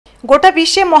গোটা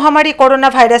বিশ্বে মহামারী করোনা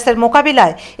ভাইরাসের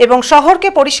মোকাবিলায় এবং শহরকে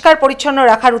পরিষ্কার পরিচ্ছন্ন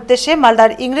রাখার উদ্দেশ্যে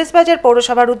মালদার ইংরেজবাজার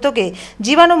পৌরসভার উদ্যোগে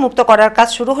জীবাণুমুক্ত করার কাজ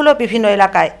শুরু হলো বিভিন্ন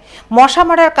এলাকায়। মশা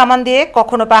মারার কামান দিয়ে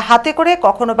কখনো বা হাতে করে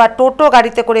কখনো বা টোটো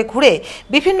গাড়িতে করে ঘুরে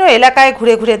বিভিন্ন এলাকায়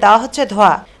ঘুরে ঘুরে দেওয়া হচ্ছে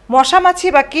ধোঁয়া। মশা মাছি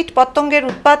বা কীট পতঙ্গের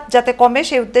উৎপাত যাতে কমে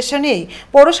সেই উদ্দেশ্য নিয়েই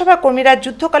পৌরসভা কর্মীরা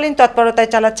যুদ্ধকালীন তৎপরতায়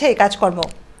চালাচ্ছে এই কাজকর্ম।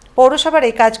 পৌরসভার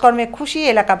এই কাজকর্মে খুশি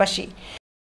এলাকাবাসী।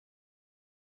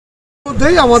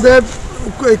 আমাদের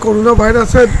এই করোনা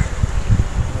ভাইরাসের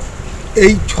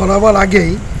এই ছড়াবার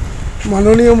আগেই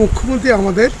মাননীয় মুখ্যমন্ত্রী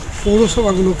আমাদের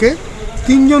পৌরসভাগুলোকে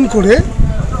 3 জন করে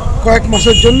কয়েক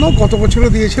মাসের জন্য গত বছরও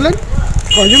দিয়েছিলেন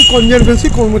কয়েকজন কনজারভেন্সি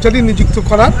কর্মচারী নিযুক্ত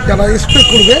করার, যারা স্প্রে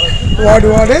করবে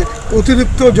ওয়ার্ডে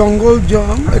অতিরিক্ত জঙ্গল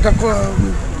এটা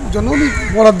জন্য উনি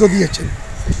বরাদ্দ দিয়েছেন।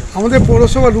 আমাদের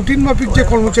পৌরসভা রুটিন মাফিক যে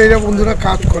কর্মচারীরা বন্ধুরা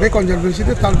কাজ করে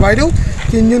কনজারভেন্সিতে, তার বাইরেও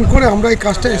 3 জন করে আমরা এই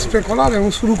কাজটা স্প্রে করার এবং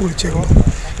শুরু করেছি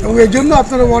এবং এই জন্য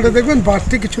আপনারা ওয়ার্ডে দেখবেন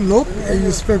বাড়তি কিছু লোক এই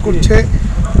স্প্রে করছে,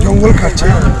 জঙ্গল কাটছে।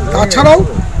 তাছাড়াও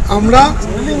আমরা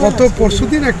গত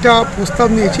পরশুদিন একটা প্রস্তাব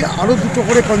নিয়েছি আরও 2টো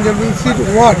করে কনজারভেন্সির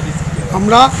ওয়ার্ড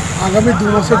আমরা আগামী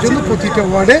 2 মাসের জন্য প্রতিটা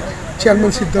ওয়ার্ডে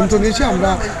চেয়ারম্যান সিদ্ধান্ত নিয়েছি আমরা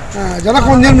যারা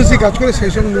কনজারভেন্সি কাজ করে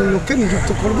সেই সব লোককে নিযুক্ত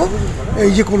করব।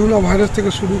 এই যে করোনা ভাইরাস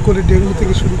থেকে শুরু করে ডেঙ্গু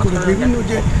থেকে শুরু করে বিভিন্ন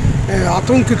যে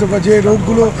আতঙ্কিত বা যে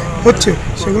রোগগুলো হচ্ছে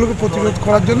সেগুলোকে প্রতিরোধ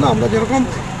করার জন্য আমরা যেরকম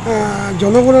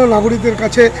জনগণের নাগরিকদের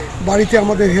কাছে বাড়িতে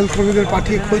আমাদের হেলথ কর্মীদের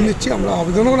পাঠিয়ে খোঁজ নিচ্ছি, আমরা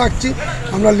আবেদনও রাখছি,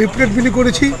 আমরা লিফলেট বিলি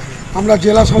করেছি, আমরা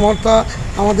জেলা সমর্থা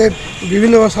আমাদের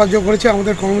বিভিন্নভাবে সাহায্য করেছে,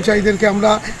 আমাদের কর্মচারীদেরকে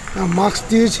আমরা মাস্ক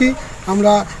দিয়েছি,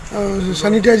 আমরা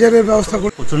স্যানিটাইজারের ব্যবস্থা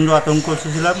করি। প্রচণ্ড আতঙ্ক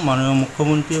এসেছিলাম। মাননীয়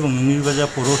মুখ্যমন্ত্রী এবং ইংরেজবাজার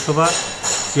পৌরসভা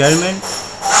চেয়ারম্যান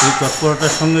এই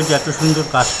তৎপরতার সঙ্গে যে এত সুন্দর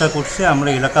কাজটা করছে, আমরা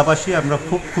এলাকাবাসী আমরা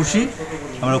খুব খুশি,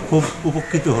 আমরা খুব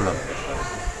উপকৃত হলাম।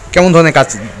 কেমন ধরনের কাজ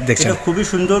দেখছেন? খুবই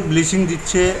সুন্দর, ব্লিচিং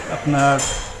দিচ্ছে, আপনার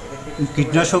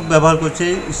কীটনাশক ব্যবহার করছে,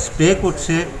 স্প্রে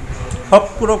করছে,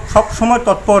 সব সময়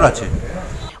তৎপর আছে।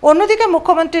 অন্যদিকে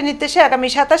মুখ্যমন্ত্রীর নির্দেশে আগামী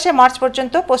 27শে মার্চ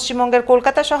পর্যন্ত পশ্চিমবঙ্গের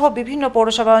কলকাতা সহ বিভিন্ন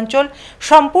পৌরসভা অঞ্চল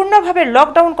সম্পূর্ণভাবে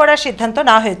লকডাউন করার সিদ্ধান্ত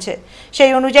নেওয়া হয়েছে।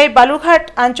 সেই অনুযায়ী বালুরঘাট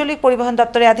আঞ্চলিক পরিবহন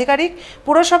দপ্তরের আধিকারিক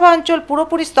পুরসভা অঞ্চল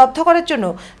পুরোপুরি স্তব্ধ করার জন্য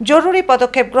জরুরি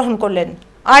পদক্ষেপ গ্রহণ করলেন।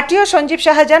 আরটিও সঞ্জীব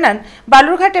সাহা জানান,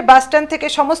 বালুরঘাটে বাসস্ট্যান্ড থেকে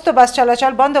সমস্ত বাস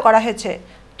চলাচল বন্ধ করা হয়েছে।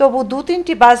 তবু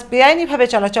 2-3টি বাস বেআইনিভাবে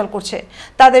চলাচল করছে,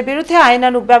 তাদের বিরুদ্ধে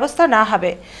আইনানুগ ব্যবস্থা না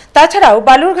হবে। তাছাড়াও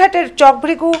বালুরঘাটের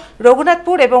চকভৃগু,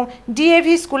 রঘুনাথপুর এবং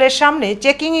ডিএভি স্কুলের সামনে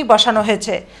চেকিংই বসানো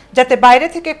হয়েছে, যাতে বাইরে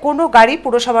থেকে কোনো গাড়ি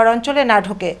পুরসভার অঞ্চলে না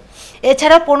ঢোকে।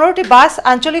 এছাড়া 15টি বাস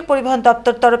আঞ্চলিক পরিবহন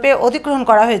দপ্তর তরফে অধিগ্রহণ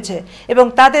করা হয়েছে এবং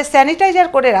তাদের স্যানিটাইজার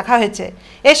করে রাখা হয়েছে।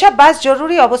 এসব বাস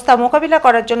জরুরি অবস্থা মোকাবিলা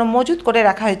করার জন্য মজুত করে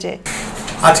রাখা হয়েছে।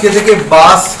 আজকে থেকে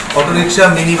বাস, অটোরিকশা,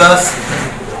 মিনি বাস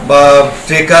বা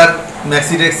ট্রেকার,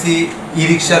 ম্যাক্সি ট্যাক্সি, ই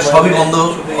রিক্সা সবই বন্ধ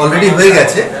অলরেডি হয়ে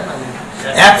গেছে।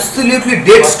 অ্যাবসলিউটলি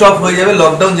ডেড স্টপ হয়ে যাবে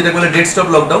লকডাউন, যেটা বলে ডেড স্টপ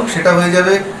লকডাউন, সেটা হয়ে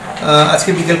যাবে আজকে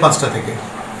বিকেল 5টা থেকে।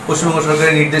 পশ্চিমবঙ্গ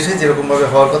সরকারের নির্দেশে যেরকমভাবে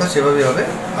হওয়ার কথা সেভাবেই হবে।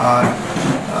 আর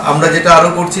আমরা যেটা আরও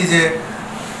করছি যে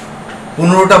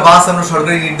 15টা বাস আমরা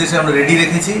সরকারি নির্দেশে আমরা রেডি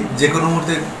রেখেছি, যে কোনো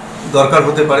মুহূর্তে দরকার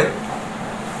হতে পারে।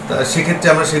 তা সেক্ষেত্রে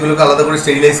আমরা সেগুলোকে আলাদা করে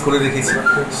স্টেরিলাইজ করে রেখেছি,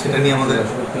 সেটা নিয়ে আমাদের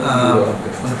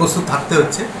প্রস্তুত থাকতে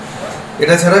হচ্ছে।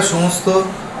 এটা ছাড়া সমস্ত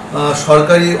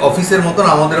সরকারি অফিসের মতন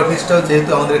আমাদের অফিসটাও, যেহেতু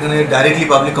আমাদের এখানে ডাইরেক্টলি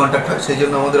পাবলিক কন্ট্যাক্ট হয়, সেই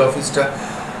জন্য আমাদের অফিসটা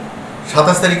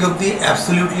 27 তারিখ অবধি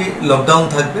অ্যাবসলিউটলি লকডাউন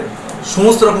থাকবে।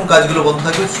 সমস্ত রকম কাজগুলো বন্ধ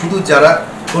থাকবে। শুধু যারা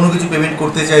কোনো কিছু পেমেন্ট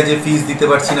করতে চায় যে ফিস দিতে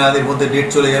পারছি না, এর মধ্যে ডেট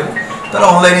চলে যাবে, তারা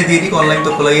অনলাইনে দিয়ে দিক। অনলাইন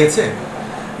তো খোলাই আছে,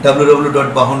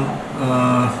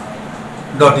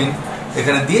 www.bahon.in,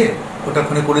 এখানে দিয়ে ওটা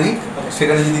ওখানে করে দিই।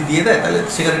 সেখানে যদি দিয়ে দেয় তাহলে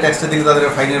সেখানে ট্যাক্সটা দিলে তাদের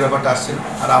ফাইনের ব্যাপারটা আসছে না।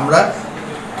 আর আমরা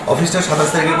অফিসটা 27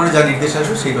 তারিখের পরে যা নির্দেশ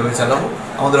আসবে সেইভাবে চালাবো।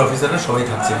 আমাদের অফিসাররা সবাই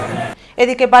থাকছে এখানে।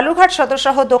 এদিকে বালুরঘাট সদর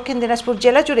সহ দক্ষিণ দিনাজপুর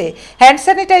জেলা জুড়ে হ্যান্ড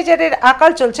স্যানিটাইজারের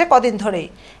আকাল চলছে কদিন ধরেই।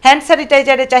 হ্যান্ড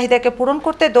স্যানিটাইজারের চাহিদাকে পূরণ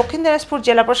করতে দক্ষিণ দিনাজপুর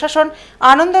জেলা প্রশাসন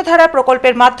আনন্দধারা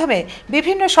প্রকল্পের মাধ্যমে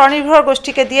বিভিন্ন স্বনির্ভর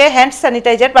গোষ্ঠীকে দিয়ে হ্যান্ড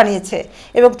স্যানিটাইজার বানিয়েছে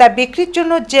এবং তা বিক্রির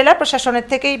জন্য জেলা প্রশাসনের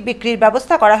থেকেই বিক্রির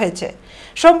ব্যবস্থা করা হয়েছে।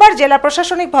 সোমবার জেলা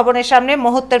প্রশাসনিক ভবনের সামনে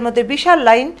মুহূর্তের মধ্যে বিশাল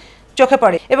লাইন চোখে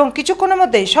পড়ে এবং কিছুক্ষণের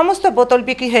মধ্যেই সমস্ত বোতল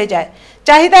বিক্রি হয়ে যায়।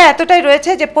 চাহিদা এতটাই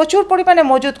রয়েছে যে প্রচুর পরিমাণে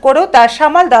মজুত করেও তার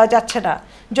সামাল দেওয়া যাচ্ছে না,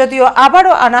 যদিও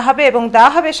আবারও আনা হবে এবং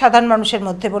দেওয়া হবে সাধারণ মানুষের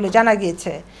মধ্যে বলে জানা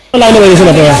গিয়েছে।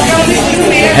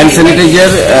 হ্যান্ড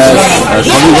স্যানিটাইজার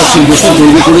স্বনির্ভরশীল গোষ্ঠী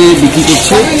তৈরি করে বিক্রি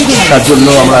করছে, তার জন্য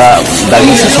আমরা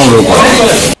দাঁড়িয়েছি সংগ্রহ করা।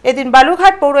 এদিন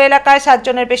বালুরঘাট পৌর এলাকায় 7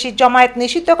 জনের বেশি জমায়েত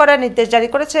নিষিদ্ধ করার নির্দেশ জারি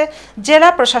করেছে জেলা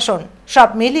প্রশাসন। সব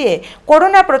মিলিয়ে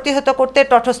করোনা প্রতিহত করতে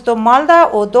তটস্থ মালদা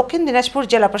ও দক্ষিণ দিনাজপুর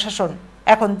জেলা প্রশাসন।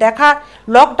 এখন দেখা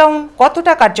লকডাউন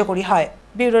কতটা কার্যকরী হয়।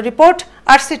 ব্যুরো রিপোর্ট,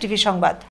 Rctv সংবাদ।